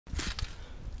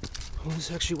Well,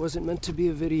 this actually wasn't meant to be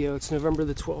a video. It's November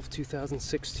the 12th,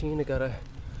 2016. I got a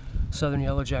southern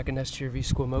yellowjacket nest here, V.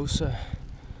 squamosa.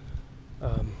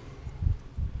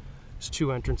 There's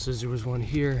two entrances. There was one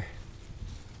here,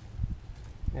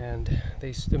 and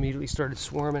they immediately started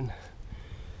swarming,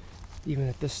 even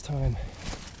at this time.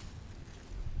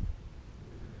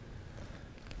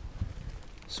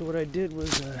 So what I did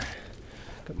was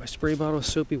got my spray bottle of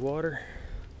soapy water.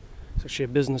 It's actually a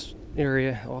business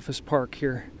area, office park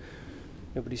here.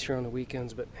 Nobody's here on the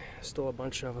weekends, but still a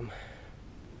bunch of them.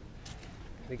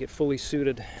 They get fully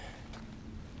suited.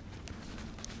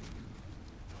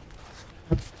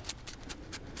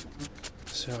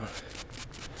 So,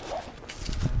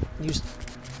 used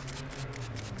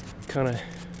kind of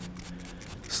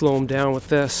slow them down with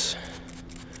this.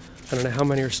 I don't know how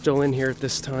many are still in here at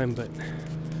this time, but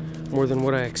more than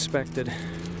what I expected.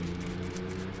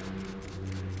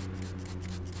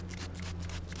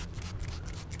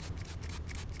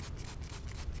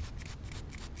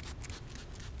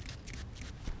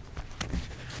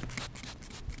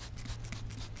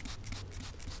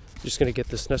 Just gonna get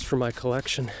this nest for my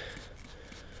collection.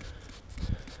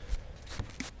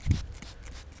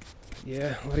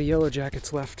 Yeah, a lot of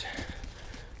yellowjackets left.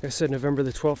 Like I said, November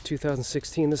the 12th,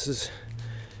 2016. This is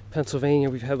Pennsylvania.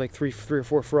 We've had like three or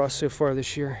four frosts so far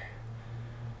this year.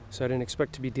 So I didn't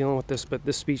expect to be dealing with this, but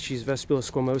this species, Vespula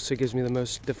squamosa, gives me the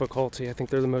most difficulty. I think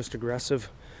they're the most aggressive,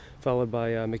 followed by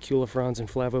maculifrons and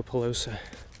flavopalosa.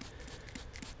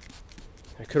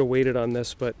 I could have waited on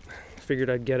this, but figured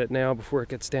I'd get it now before it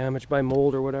gets damaged by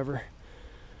mold or whatever.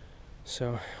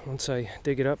 So once I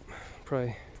dig it up, I'll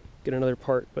probably get another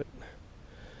part, but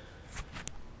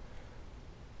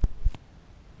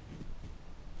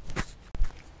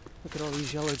look at all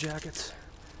these yellowjackets.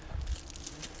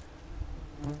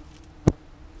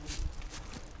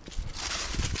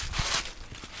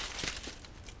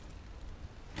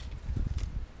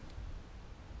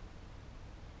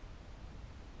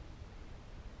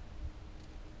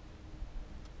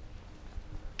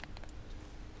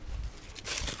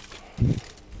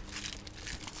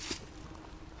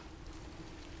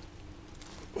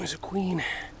 There's a queen.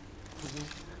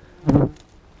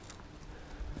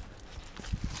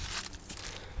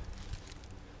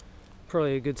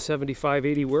 Probably a good 75,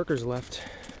 80 workers left.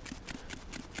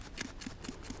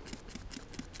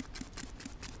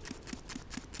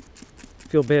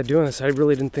 Feel bad doing this. I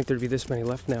really didn't think there'd be this many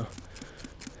left now.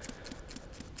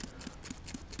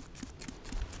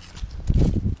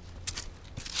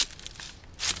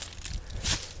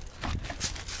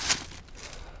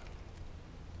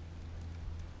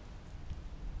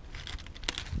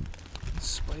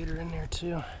 Spider in there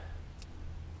too.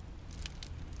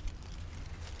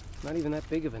 Not even that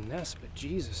big of a nest, but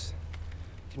Jesus,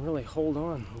 can really hold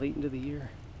on late into the year.